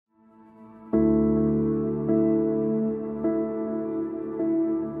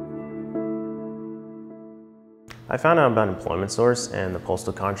I found out about Employment Source and the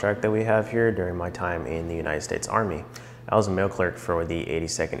postal contract that we have here during my time in the United States Army. I was a mail clerk for the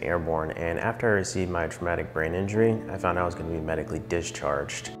 82nd Airborne, and after I received my traumatic brain injury, I found I was going to be medically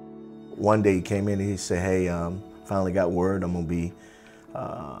discharged. One day he came in and he said, hey, finally got word I'm going to be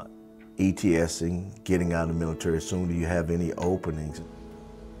ETSing, getting out of the military soon. Do you have any openings?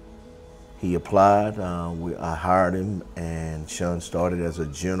 He applied, I hired him, and Shaun started as a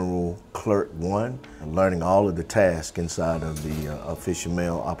General Clerk 1, learning all of the tasks inside of the Official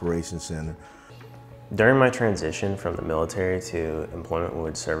Mail Operations Center. During my transition from the military to employment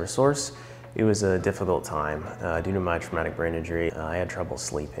with ServiceSource, it was a difficult time. Due to my traumatic brain injury, I had trouble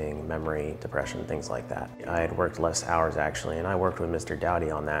sleeping, memory, depression, things like that. I had worked less hours actually, and I worked with Mr.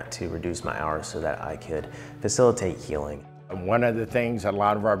 Dowdy on that to reduce my hours so that I could facilitate healing. One of the things a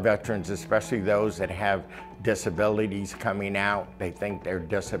lot of our veterans, especially those that have disabilities coming out, they think their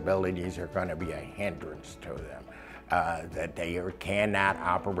disabilities are going to be a hindrance to them, that they cannot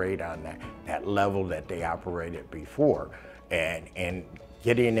operate on that level that they operated before. And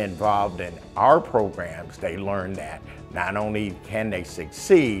getting involved in our programs, they learn that not only can they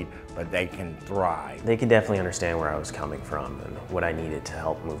succeed, but they can thrive. They could definitely understand where I was coming from and what I needed to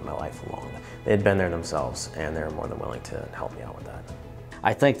help move my life along. They had been there themselves, and they were more than willing to help me out with that.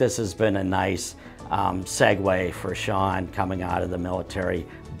 I think this has been a nice segue for Shaun coming out of the military,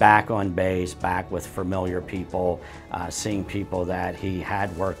 back on base, back with familiar people, seeing people that he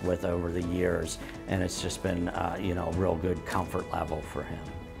had worked with over the years, and it's just been a real good comfort level for him.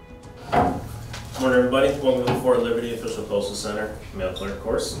 Good morning, everybody. Welcome to the Fort Liberty Official Postal Center Mail Clerk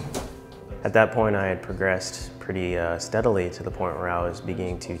course. At that point, I had progressed pretty steadily to the point where I was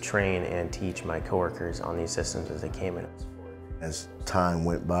beginning to train and teach my coworkers on these systems as they came in. As time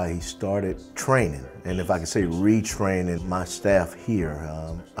went by, he started training, and if I could say retraining my staff here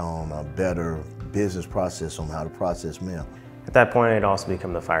on a better business process on how to process mail. At that point, I had also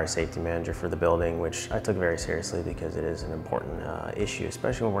become the fire safety manager for the building, which I took very seriously because it is an important issue,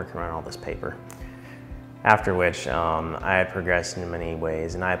 especially when working around all this paper. After which, I had progressed in many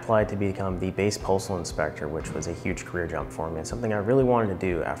ways, and I applied to become the base postal inspector, which was a huge career jump for me, and something I really wanted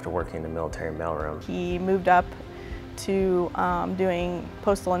to do after working in the military mailroom. He moved up to doing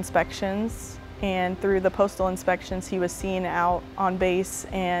postal inspections, and through the postal inspections he was seen out on base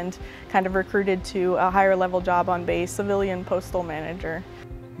and kind of recruited to a higher level job on base, civilian postal manager.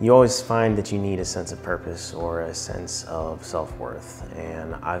 You always find that you need a sense of purpose or a sense of self-worth,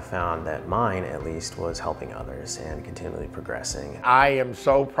 and I've found that mine, at least, was helping others and continually progressing. I am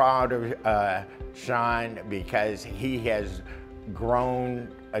so proud of Shaun because he has grown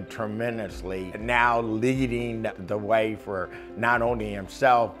tremendously, now leading the way for not only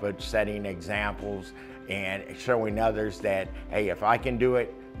himself, but setting examples and showing others that, hey, if I can do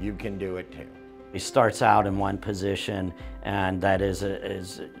it, you can do it too. He starts out in one position, and that is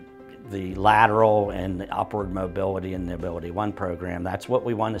the lateral and upward mobility in the AbilityOne program. That's what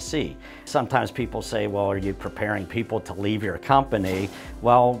we want to see. Sometimes people say, well, are you preparing people to leave your company?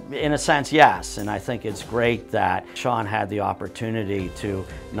 Well, in a sense, yes, and I think it's great that Shaun had the opportunity to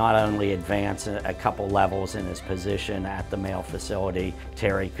not only advance a couple levels in his position at the mail facility.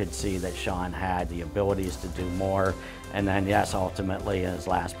 Terry could see that Shaun had the abilities to do more, and then yes, ultimately in his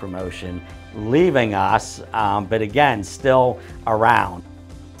last promotion, leaving us, but again, still around.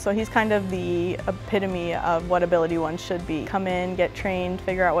 So he's kind of the epitome of what AbilityOne should be. Come in, get trained,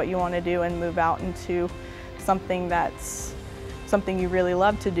 figure out what you want to do, and move out into something that's something you really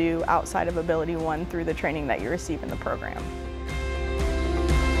love to do outside of AbilityOne through the training that you receive in the program.